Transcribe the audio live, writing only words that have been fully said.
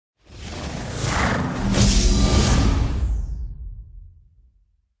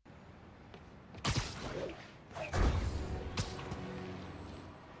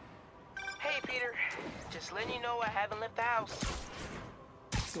letting you know I haven't left the house.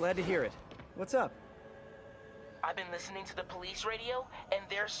 Glad to hear it. What's up? I've been listening to the police radio, and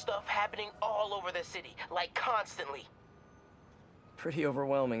there's stuff happening all over the city, like constantly. Pretty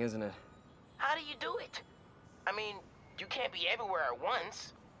overwhelming, isn't it? How do you do it? I mean, you can't be everywhere at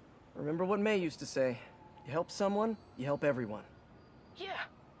once. Remember what May used to say. You help someone, you help everyone. Yeah,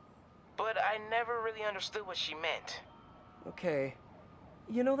 but I never really understood what she meant. Okay.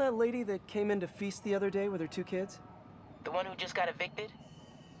 You know that lady that came in to feast the other day with her 2 kids? The one who just got evicted?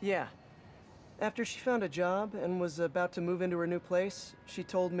 Yeah. After she found a job and was about to move into her new place, she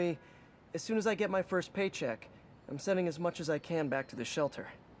told me, as soon as I get my first paycheck, I'm sending as much as I can back to the shelter.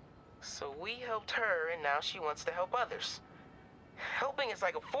 So we helped her, and now she wants to help others. Helping is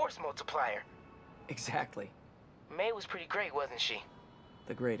like a force multiplier. Exactly. May was pretty great, wasn't she?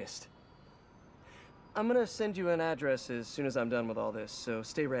 The greatest. I'm gonna send you an address as soon as I'm done with all this, so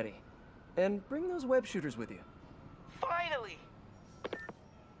stay ready. And bring those web shooters with you. Finally!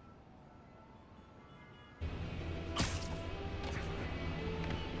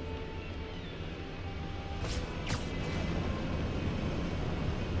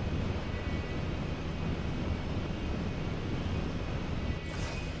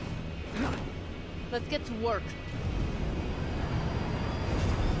 Let's get to work.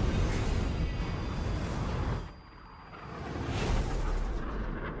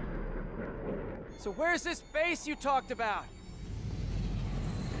 So where's this base you talked about?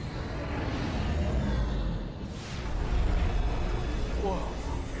 Whoa.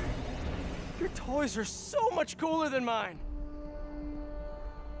 Your toys are so much cooler than mine.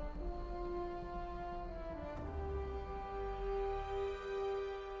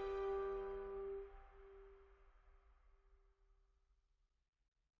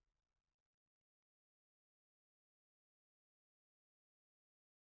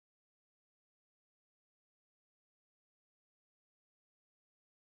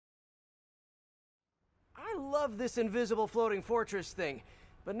 I love this invisible floating fortress thing,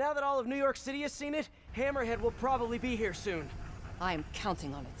 but now that all of New York City has seen it, Hammerhead will probably be here soon. I am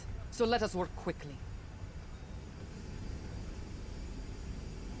counting on it, so let us work quickly.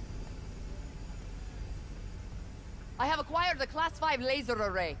 I have acquired the Class 5 laser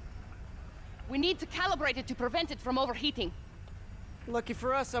array. We need to calibrate it to prevent it from overheating. Lucky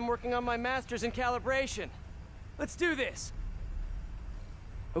for us, I'm working on my master's in calibration. Let's do this!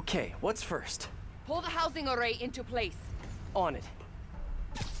 Okay, what's first? Pull the housing array into place. On it.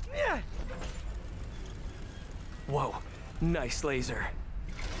 Yeah. Whoa, nice laser.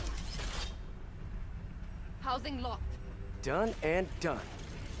 Housing locked. Done and done.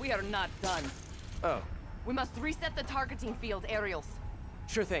 We are not done. Oh, We must reset the targeting field aerials.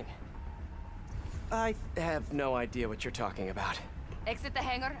 sure thing. I have no idea what you're talking about. Exit the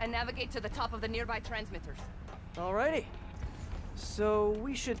hangar and navigate to the top of the nearby transmitters. Alrighty. So,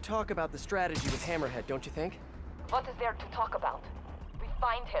 we should talk about the strategy with Hammerhead, don't you think? What is there to talk about? We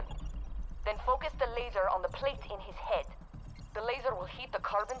find him. Then focus the laser on the plate in his head. The laser will heat the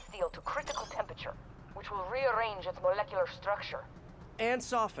carbon steel to critical temperature, which will rearrange its molecular structure. And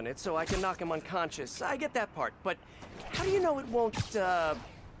soften it so I can knock him unconscious. I get that part, but how do you know it won't,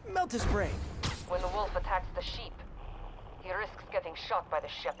 melt his brain? When the wolf attacks the sheep, he risks getting shot by the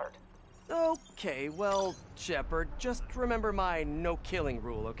shepherd. Okay, well, Shepard, just remember my no-killing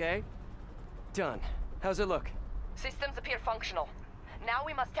rule, okay? Done. How's it look? Systems appear functional. Now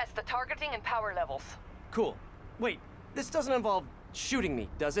we must test the targeting and power levels. Cool. Wait, this doesn't involve shooting me,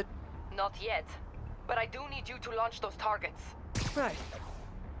 does it? Not yet. But I do need you to launch those targets. Right.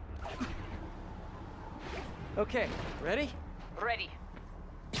 Okay, ready? Ready.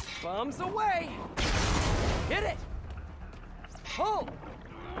 Bombs away! Hit it! Pull!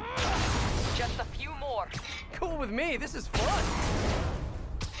 Just a few more. Cool with me, this is fun!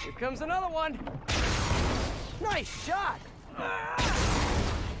 Here comes another one! Nice shot!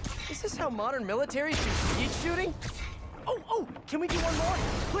 Is this how modern militaries do speed shooting? Oh, can we do one more,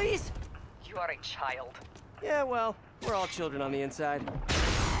 please? You are a child. Yeah, well, we're all children on the inside.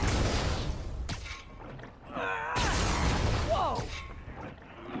 Whoa!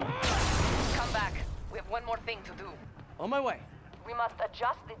 Come back. We have one more thing to do. On my way. We must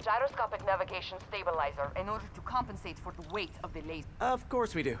adjust the gyroscopic navigation stabilizer in order to compensate for the weight of the laser. Of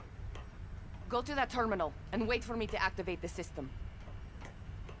course we do. Go to that terminal and wait for me to activate the system.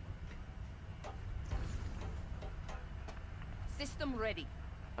 System ready.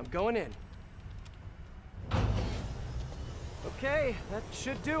 I'm going in. Okay, that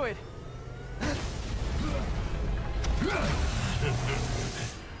should do it.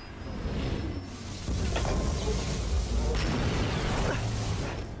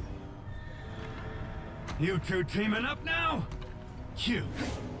 You two teaming up now? Cute.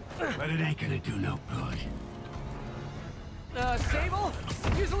 But it ain't gonna do no good. Sable?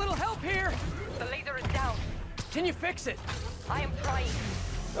 Use a little help here! The laser is down. Can you fix it? I am trying.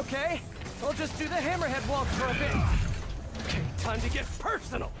 Okay, I'll just do the hammerhead walk for a bit. Okay, time to get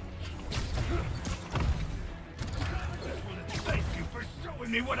personal! Thank you for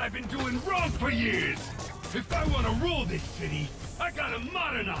showing me what I've been doing wrong for years! If I want to rule this city, I gotta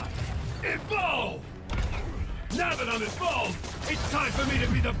modernize! Evolve! Now that I'm involved, it's time for me to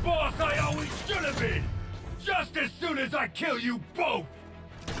be the boss I always should have been! Just as soon as I kill you both!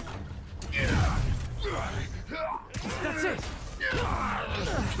 That's it!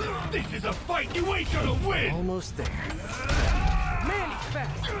 This is a fight you ain't gonna win! Almost there. Man, he's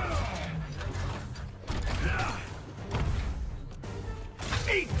fast!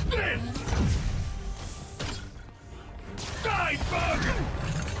 Eat this! Die, bug!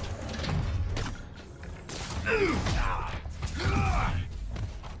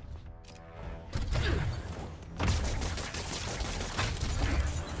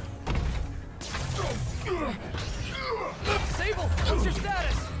 Sable, what's your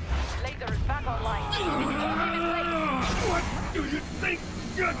status? Laser is back online. What do you think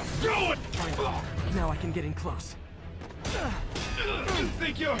you're doing? Now I can get in close. You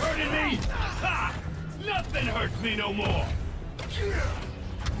think you're hurting me? Ha! Nothing hurts me no more!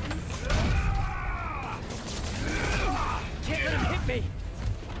 Can't let him hit me!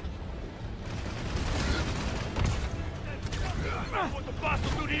 What the boss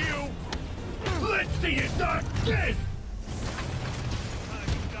will do to you? Let's see you start this!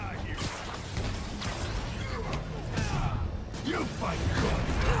 You fight good,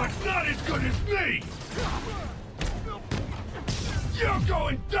 but not as good as me! You're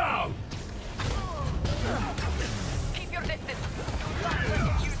going down! Keep your distance. Do not let him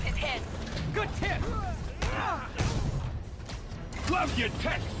use his head. Good tip! Love your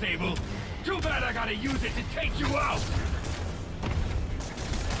tech, Sable! Too bad I gotta use it to take you out!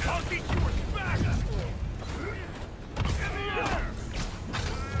 I'll teach you respect!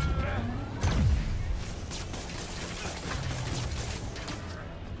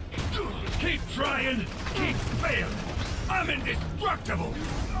 Keep trying, keep failing! I'm indestructible!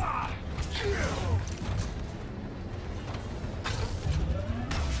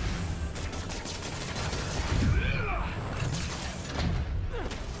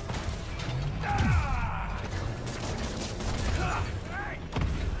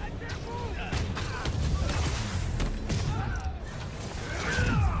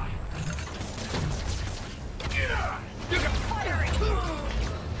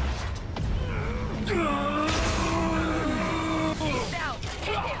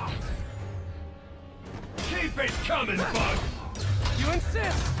 Keep it coming, bug! You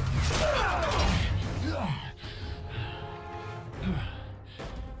insist!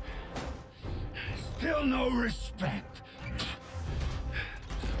 Still no respect.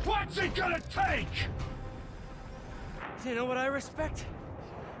 What's it gonna take? You know what I respect?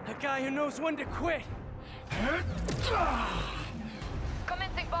 A guy who knows when to quit.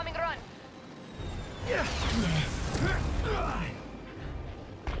 Commencing bombing run.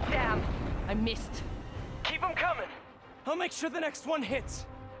 Damn, I missed. Keep him coming! I'll make sure the next one hits.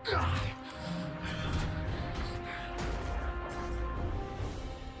 I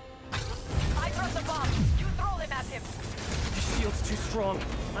throw the bomb. You throw them at him. His shield's too strong.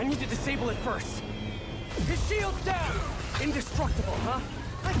 I need to disable it first. His shield's down! Indestructible, huh?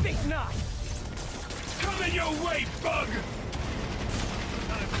 I think not. Coming your way, bug!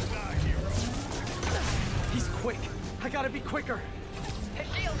 He's quick. I gotta be quicker. His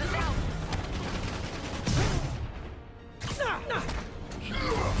shield is out.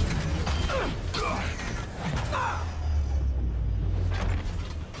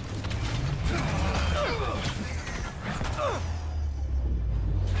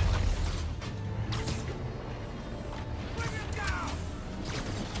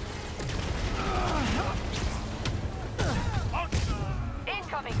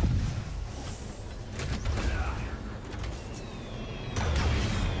 Incoming.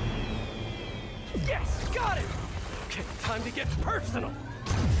 Yes, got it! Okay, time to get personal.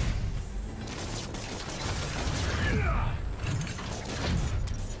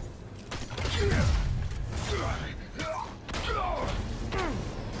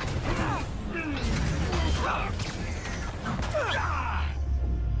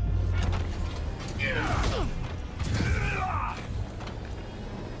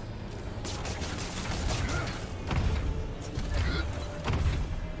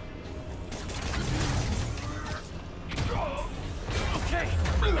 Okay,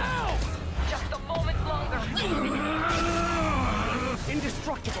 now! Just a moment longer.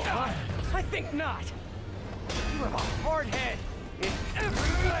 Indestructible, huh? I think not. You have a hard head in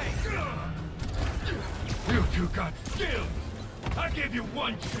every way. You two got skills. I give you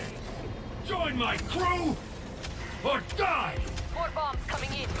one chance. Join my crew, or die! More bombs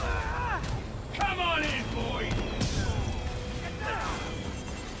coming in. Come on in, boys!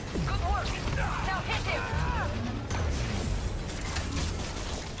 Good work. Now hit him.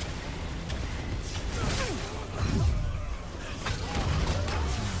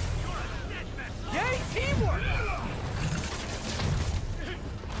 Yay, teamwork!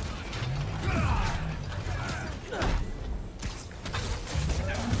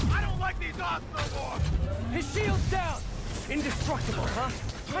 I don't like these odds no more! His shield's down! Indestructible, huh?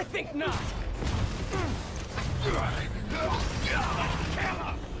 I think not!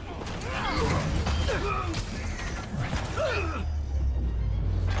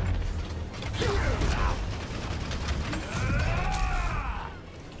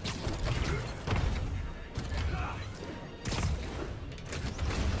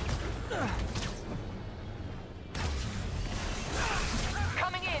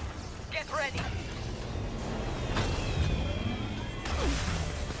 Coming in. Get ready.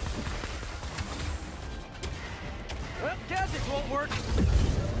 Well, gadgets won't work.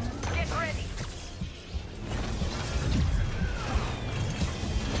 Get ready.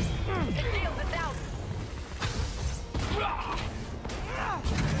 The shield is out.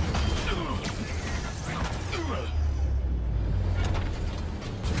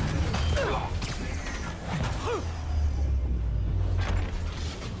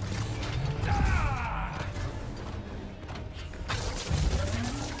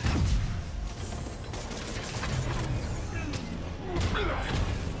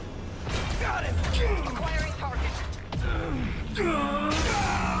 Got him! Acquiring target.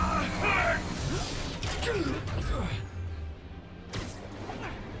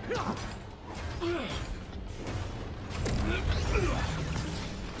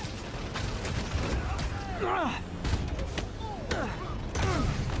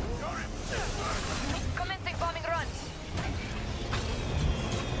 Commencing bombing run.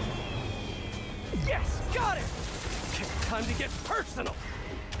 Yes, got him! It's time to get personal!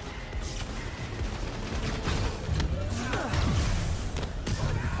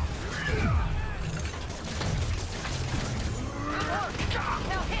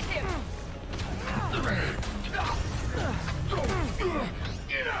 Now hit him.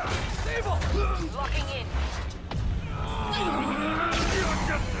 Sable! Locking in. You're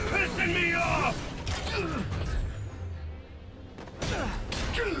just pissing me off!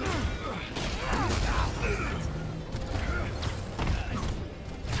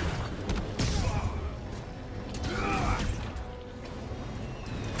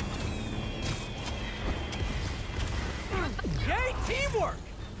 Yay, teamwork!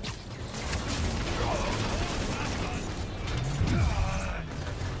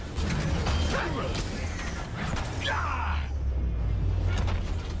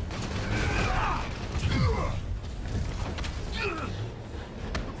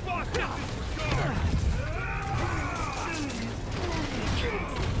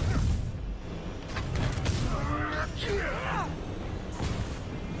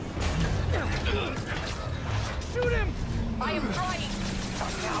 Shoot him! I am trying.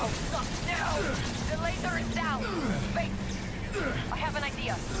 No. No. The laser is down. Wait. I have an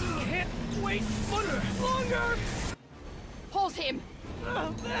idea. Can't wait much longer! Pulse him.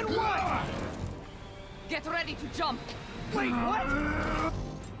 Then what? Get ready to jump. Wait, what?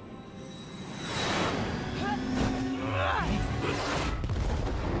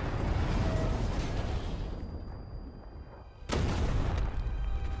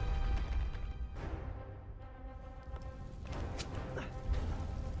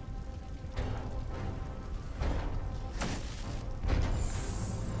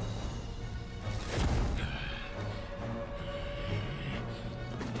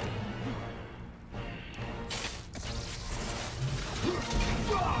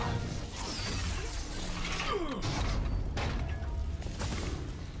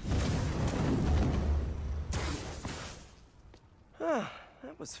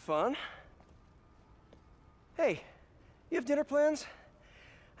 That was fun. Hey, you have dinner plans?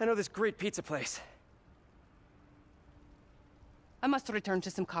 I know this great pizza place. I must return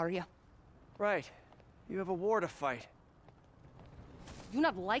to Simcaria. Right. You have a war to fight. I do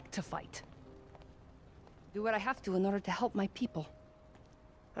not like to fight. Do what I have to in order to help my people.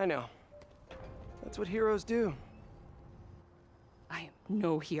 I know. That's what heroes do. I am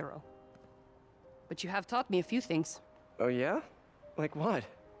no hero. But you have taught me a few things. Oh yeah? Like what?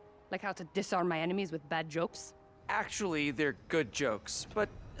 Like how to disarm my enemies with bad jokes. actually they're good jokes, but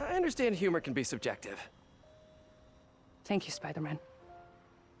I understand humor can be subjective. Thank you, Spider-Man.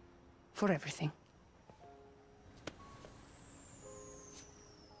 For everything.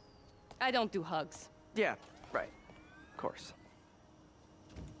 I don't do hugs. Yeah, right. Of course.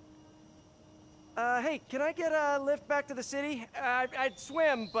 Hey, can I get a lift back to the city? I'd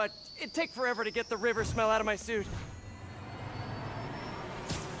swim, but it'd take forever to get the river smell out of my suit.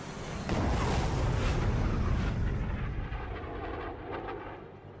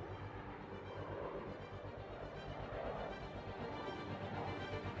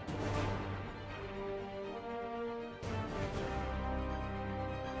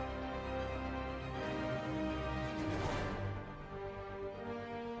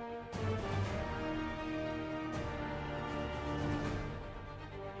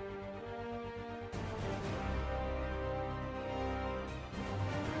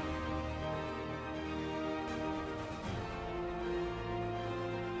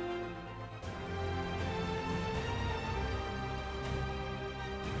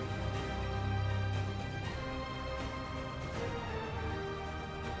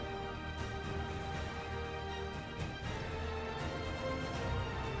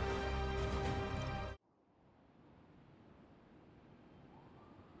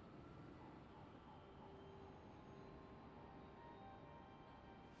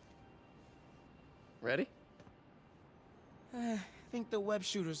 Ready? I think the web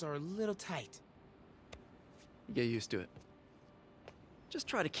shooters are a little tight. You get used to it. Just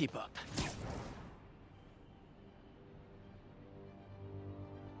try to keep up.